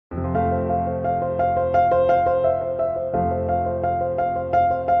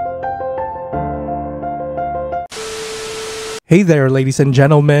Hey there, ladies and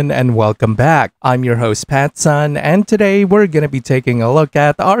gentlemen, and welcome back. I'm your host, Pattsun, and today we're gonna be taking a look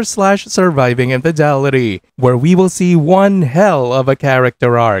at r/surviving infidelity, where we will see one hell of a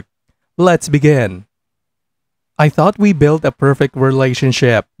character arc. Let's begin. I thought we built a perfect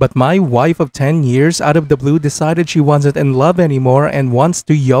relationship, but my wife of 10 years out of the blue decided she wasn't in love anymore and wants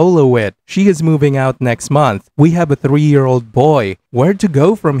to YOLO it. She is moving out next month. We have a 3-year-old boy. Where to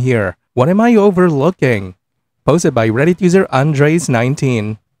go from here? What am I overlooking? Posted by Reddit user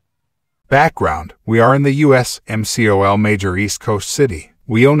Andres19. Background: we are in the U.S. MCOL major East Coast city.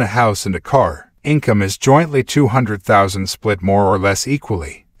 We own a house and a car. Income is jointly $200,000 split more or less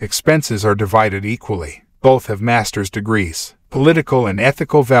equally. Expenses are divided equally. Both have master's degrees. Political and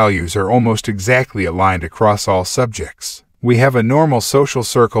ethical values are almost exactly aligned across all subjects. We have a normal social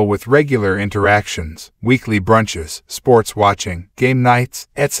circle with regular interactions, weekly brunches, sports watching, game nights,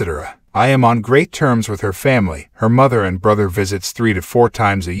 etc. I am on great terms with her family. Her mother and brother visits 3 to 4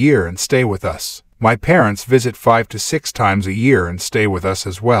 times a year and stay with us. My parents visit 5 to 6 times a year and stay with us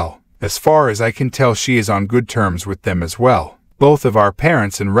as well. As far as I can tell, she is on good terms with them as well. Both of our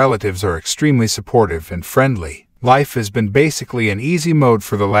parents and relatives are extremely supportive and friendly. Life has been basically in easy mode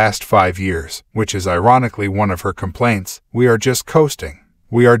for the last 5 years, which is ironically one of her complaints. We are just coasting.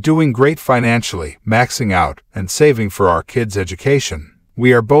 We are doing great financially, maxing out, and saving for our kids' education.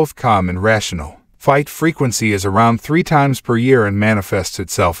 We are both calm and rational. Fight frequency is around 3 times per year and manifests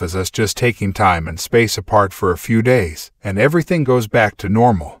itself as us just taking time and space apart for a few days, and everything goes back to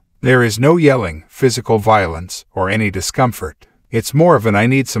normal. There is no yelling, physical violence, or any discomfort. It's more of an I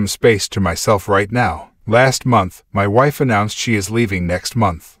need some space to myself right now. Last month, my wife announced she is leaving next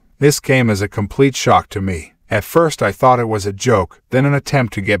month. This came as a complete shock to me. At first I thought it was a joke, then an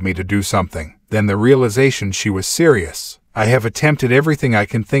attempt to get me to do something, then the realization she was serious. I have attempted everything I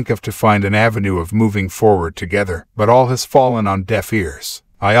can think of to find an avenue of moving forward together, but all has fallen on deaf ears.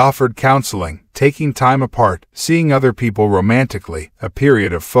 I offered counseling, taking time apart, seeing other people romantically, a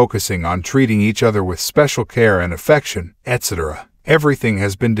period of focusing on treating each other with special care and affection, etc. Everything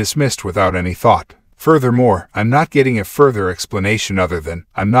has been dismissed without any thought. Furthermore, I'm not getting a further explanation other than,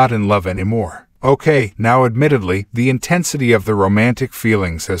 I'm not in love anymore. Okay, now admittedly, the intensity of the romantic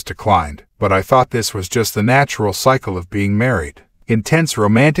feelings has declined, but I thought this was just the natural cycle of being married. Intense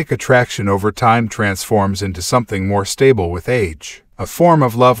romantic attraction over time transforms into something more stable with age. A form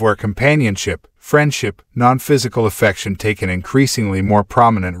of love where companionship, friendship, non-physical affection take an increasingly more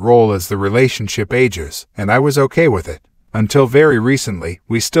prominent role as the relationship ages, and I was okay with it. Until very recently,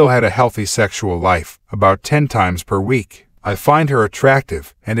 we still had a healthy sexual life, about 10 times per week. I find her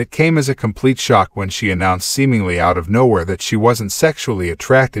attractive, and it came as a complete shock when she announced seemingly out of nowhere that she wasn't sexually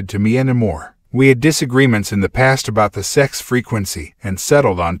attracted to me anymore. We had disagreements in the past about the sex frequency and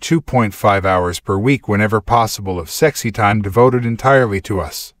settled on 2.5 hours per week whenever possible of sexy time devoted entirely to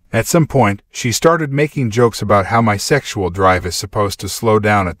us. At some point, she started making jokes about how my sexual drive is supposed to slow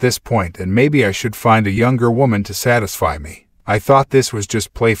down at this point and maybe I should find a younger woman to satisfy me. I thought this was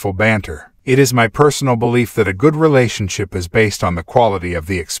just playful banter. It is my personal belief that a good relationship is based on the quality of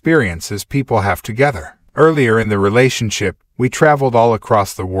the experiences people have together. Earlier in the relationship, we traveled all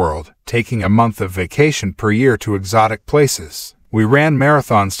across the world, taking a month of vacation per year to exotic places. We ran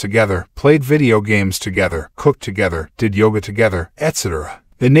marathons together, played video games together, cooked together, did yoga together, etc.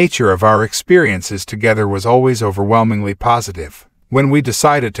 The nature of our experiences together was always overwhelmingly positive. When we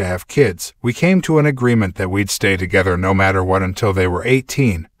decided to have kids, we came to an agreement that we'd stay together no matter what until they were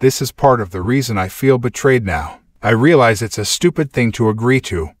 18. This is part of the reason I feel betrayed now. I realize it's a stupid thing to agree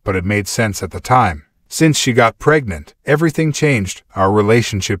to, but it made sense at the time. Since she got pregnant, everything changed. Our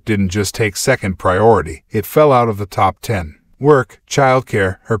relationship didn't just take second priority, it fell out of the top 10. Work,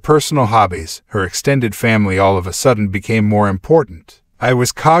 childcare, her personal hobbies, her extended family all of a sudden became more important. I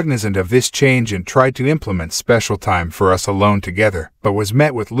was cognizant of this change and tried to implement special time for us alone together, but was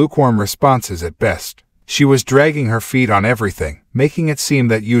met with lukewarm responses at best. She was dragging her feet on everything, making it seem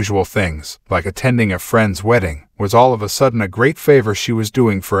that usual things, like attending a friend's wedding, was all of a sudden a great favor she was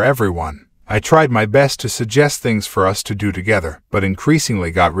doing for everyone. I tried my best to suggest things for us to do together, but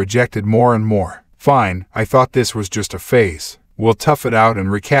increasingly got rejected more and more. Fine, I thought this was just a phase. We'll tough it out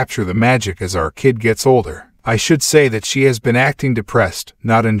and recapture the magic as our kid gets older. I should say that she has been acting depressed,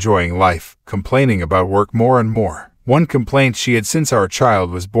 not enjoying life, complaining about work more and more. One complaint she had since our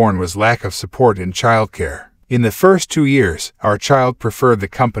child was born was lack of support in childcare. In the first 2 years, our child preferred the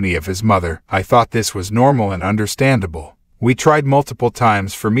company of his mother. I thought this was normal and understandable. We tried multiple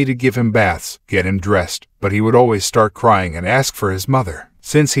times for me to give him baths, get him dressed, but he would always start crying and ask for his mother.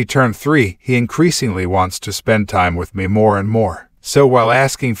 Since he turned 3, he increasingly wants to spend time with me more and more. So while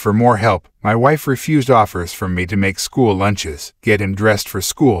asking for more help, my wife refused offers from me to make school lunches, get him dressed for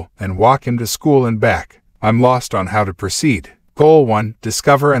school, and walk him to school and back. I'm lost on how to proceed. Goal 1.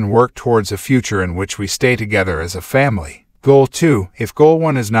 Discover and work towards a future in which we stay together as a family. Goal 2. If Goal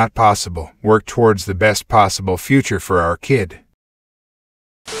 1 is not possible, work towards the best possible future for our kid.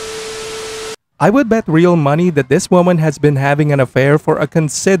 I would bet real money that this woman has been having an affair for a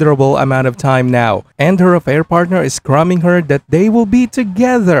considerable amount of time now, and her affair partner is crumbing her that they will be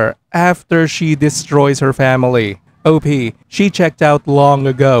together after she destroys her family. OP, she checked out long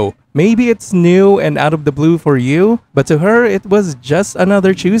ago. Maybe it's new and out of the blue for you, but to her it was just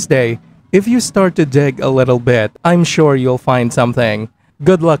another Tuesday. If you start to dig a little bit, I'm sure you'll find something.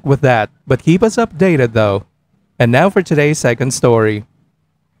 Good luck with that, but keep us updated though. And now for today's second story.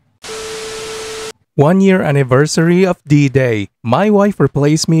 1-year anniversary of D-Day. My wife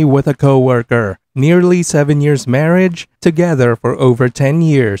replaced me with a coworker. Nearly 7 years marriage, together for over 10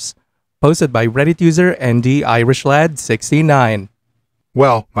 years. Posted by Reddit user NDIrishlad69.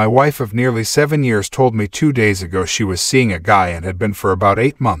 Well, my wife of nearly 7 years told me 2 days ago she was seeing a guy and had been for about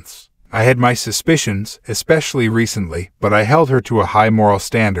 8 months. I had my suspicions, especially recently, but I held her to a high moral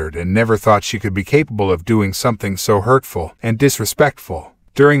standard and never thought she could be capable of doing something so hurtful and disrespectful.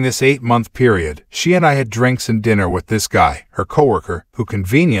 During this 8-month period, she and I had drinks and dinner with this guy, her coworker, who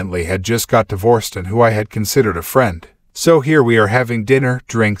conveniently had just got divorced and who I had considered a friend. So here we are having dinner,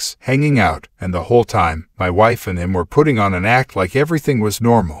 drinks, hanging out, and the whole time, my wife and him were putting on an act like everything was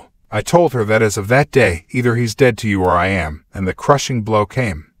normal. I told her that as of that day, either he's dead to you or I am, and the crushing blow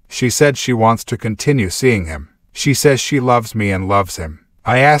came. She said she wants to continue seeing him. She says she loves me and loves him.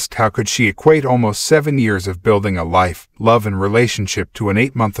 I asked how could she equate almost 7 years of building a life, love and relationship to an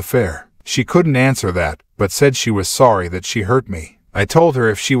 8-month affair. She couldn't answer that, but said she was sorry that she hurt me. I told her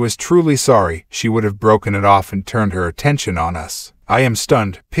if she was truly sorry, she would have broken it off and turned her attention on us. I am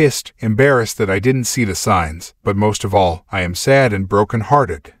stunned, pissed, embarrassed that I didn't see the signs, but most of all, I am sad and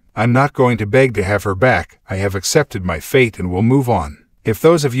broken-hearted. I'm not going to beg to have her back. I have accepted my fate and will move on. If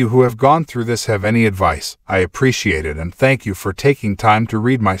those of you who have gone through this have any advice, I appreciate it and thank you for taking time to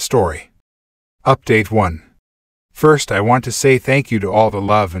read my story. Update 1. First, I want to say thank you to all the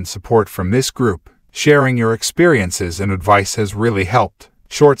love and support from this group. Sharing your experiences and advice has really helped.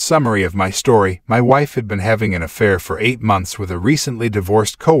 Short summary of my story: my wife had been having an affair for 8 months with a recently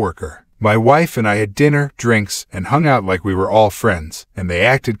divorced coworker. My wife and I had dinner, drinks, and hung out like we were all friends, and they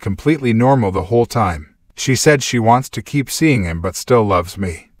acted completely normal the whole time. She said she wants to keep seeing him but still loves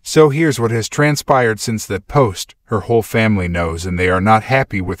me. So here's what has transpired since that post. Her whole family knows and they are not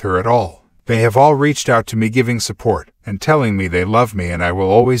happy with her at all. They have all reached out to me giving support and telling me they love me and I will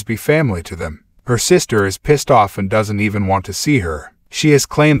always be family to them. Her sister is pissed off and doesn't even want to see her. She has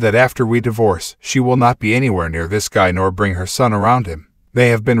claimed that after we divorce, she will not be anywhere near this guy nor bring her son around him. They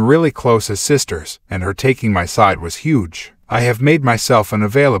have been really close as sisters, and her taking my side was huge. I have made myself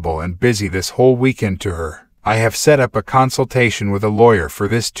unavailable and busy this whole weekend to her. I have set up a consultation with a lawyer for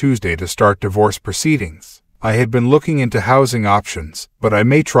this Tuesday to start divorce proceedings. I had been looking into housing options, but I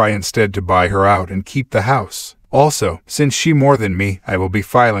may try instead to buy her out and keep the house. Also, since she more than me, I will be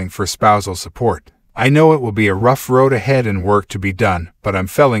filing for spousal support. I know it will be a rough road ahead and work to be done, but I'm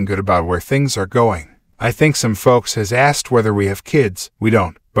feeling good about where things are going. I think some folks has asked whether we have kids. We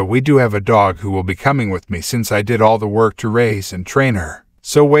don't, but we do have a dog who will be coming with me since I did all the work to raise and train her.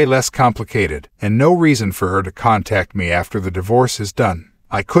 So way less complicated, and no reason for her to contact me after the divorce is done.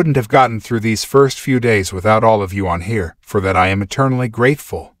 I couldn't have gotten through these first few days without all of you on here, for that I am eternally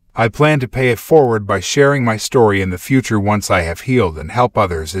grateful. I plan to pay it forward by sharing my story in the future once I have healed and help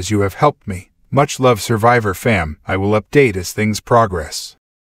others as you have helped me. Much love, Survivor fam. I will update as things progress.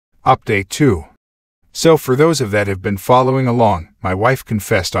 Update 2. So for those of that have been following along, my wife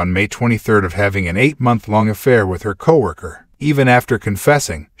confessed on May 23rd of having an 8-month-long affair with her coworker. Even after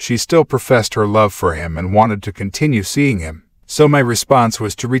confessing, she still professed her love for him and wanted to continue seeing him. So my response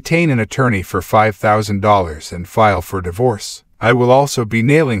was to retain an attorney for $5,000 and file for divorce. I will also be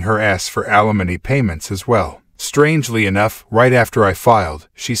nailing her ass for alimony payments as well. Strangely enough, right after I filed,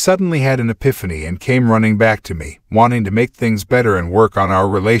 she suddenly had an epiphany and came running back to me, wanting to make things better and work on our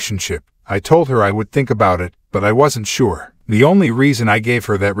relationship. I told her I would think about it, but I wasn't sure. The only reason I gave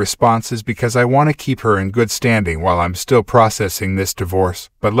her that response is because I want to keep her in good standing while I'm still processing this divorce,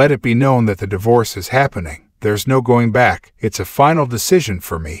 but let it be known that the divorce is happening. There's no going back. It's a final decision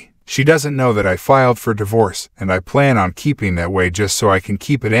for me. She doesn't know that I filed for divorce, and I plan on keeping that way just so I can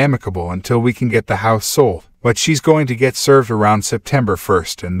keep it amicable until we can get the house sold. But she's going to get served around September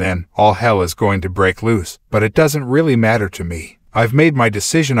 1st and then all hell is going to break loose. But it doesn't really matter to me. I've made my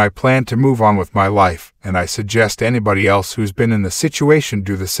decision. I plan to move on with my life, and I suggest anybody else who's been in the situation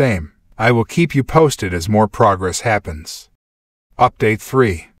do the same. I will keep you posted as more progress happens. Update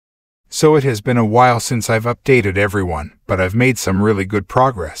 3. So it has been a while since I've updated everyone, but I've made some really good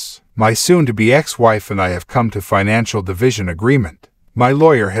progress. My soon-to-be ex-wife and I have come to financial division agreement. My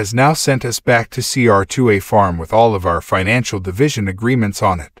lawyer has now sent us back to CR2A farm with all of our financial division agreements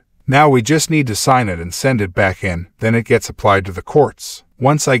on it. Now we just need to sign it and send it back in, then it gets applied to the courts.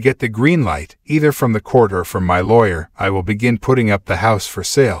 Once I get the green light, either from the court or from my lawyer, I will begin putting up the house for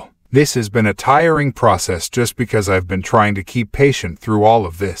sale. This has been a tiring process just because I've been trying to keep patient through all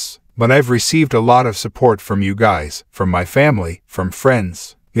of this. But I've received a lot of support from you guys, from my family, from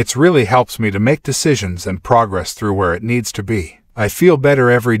friends. It's really helps me to make decisions and progress through where it needs to be. I feel better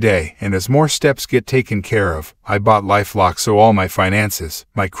every day, and as more steps get taken care of, I bought LifeLock so all my finances,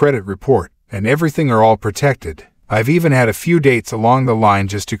 my credit report, and everything are all protected. I've even had a few dates along the line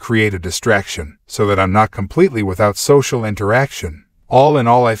just to create a distraction, so that I'm not completely without social interaction. All in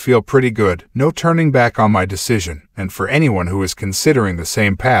all, I feel pretty good, no turning back on my decision, and for anyone who is considering the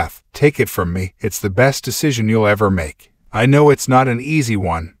same path, take it from me, it's the best decision you'll ever make. I know it's not an easy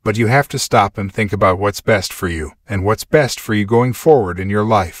one, but you have to stop and think about what's best for you, and what's best for you going forward in your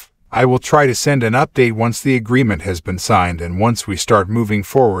life. I will try to send an update once the agreement has been signed and once we start moving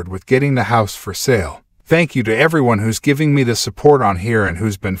forward with getting the house for sale. Thank you to everyone who's giving me the support on here and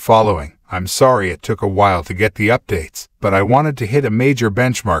who's been following. I'm sorry it took a while to get the updates, but I wanted to hit a major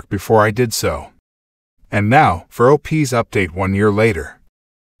benchmark before I did so. And now, for OP's update 1 year later.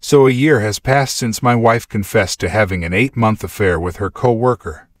 So a year has passed since my wife confessed to having an 8-month affair with her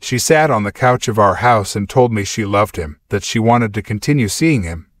coworker. She sat on the couch of our house and told me she loved him, that she wanted to continue seeing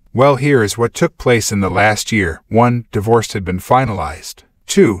him. Well, here is what took place in the last year. 1. Divorce had been finalized.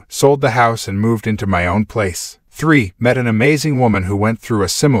 2. Sold the house and moved into my own place. 3. Met an amazing woman who went through a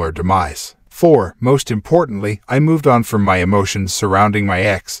similar demise. 4. Most importantly, I moved on from my emotions surrounding my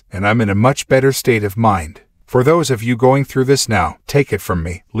ex, and I'm in a much better state of mind. For those of you going through this now, take it from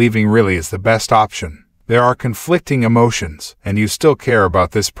me, leaving really is the best option. There are conflicting emotions, and you still care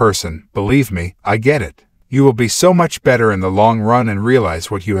about this person. Believe me, I get it. You will be so much better in the long run and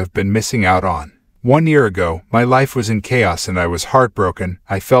realize what you have been missing out on. 1 year ago, my life was in chaos and I was heartbroken.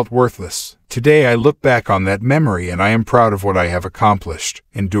 I felt worthless. Today I look back on that memory and I am proud of what I have accomplished,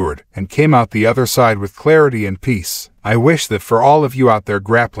 endured, and came out the other side with clarity and peace. I wish that for all of you out there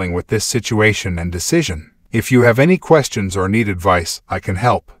grappling with this situation and decision, if you have any questions or need advice, I can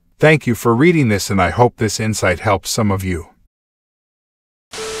help. Thank you for reading this and I hope this insight helps some of you.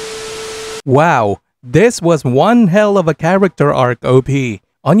 Wow, this was one hell of a character arc, OP.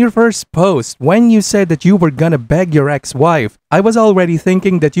 On your first post, when you said that you were gonna beg your ex-wife, I was already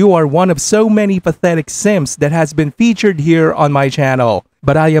thinking that you are one of so many pathetic simps that has been featured here on my channel.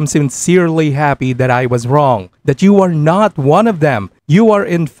 But I am sincerely happy that I was wrong, that you are not one of them. You are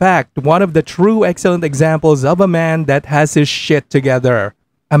in fact one of the true excellent examples of a man that has his shit together.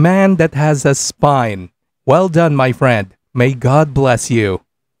 A man that has a spine. Well done, my friend. May God bless you.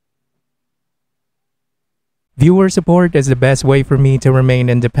 Viewer support is the best way for me to remain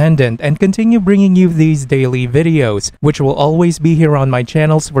independent and continue bringing you these daily videos, which will always be here on my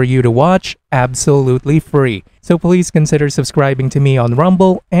channels for you to watch absolutely free. So please consider subscribing to me on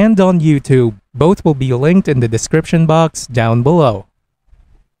Rumble and on YouTube. Both will be linked in the description box down below.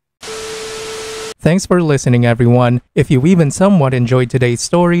 Thanks for listening, everyone. If you even somewhat enjoyed today's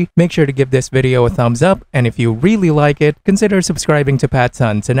story, make sure to give this video a thumbs up, and if you really like it, consider subscribing to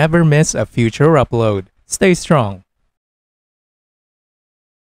PattSun to never miss a future upload. Stay strong.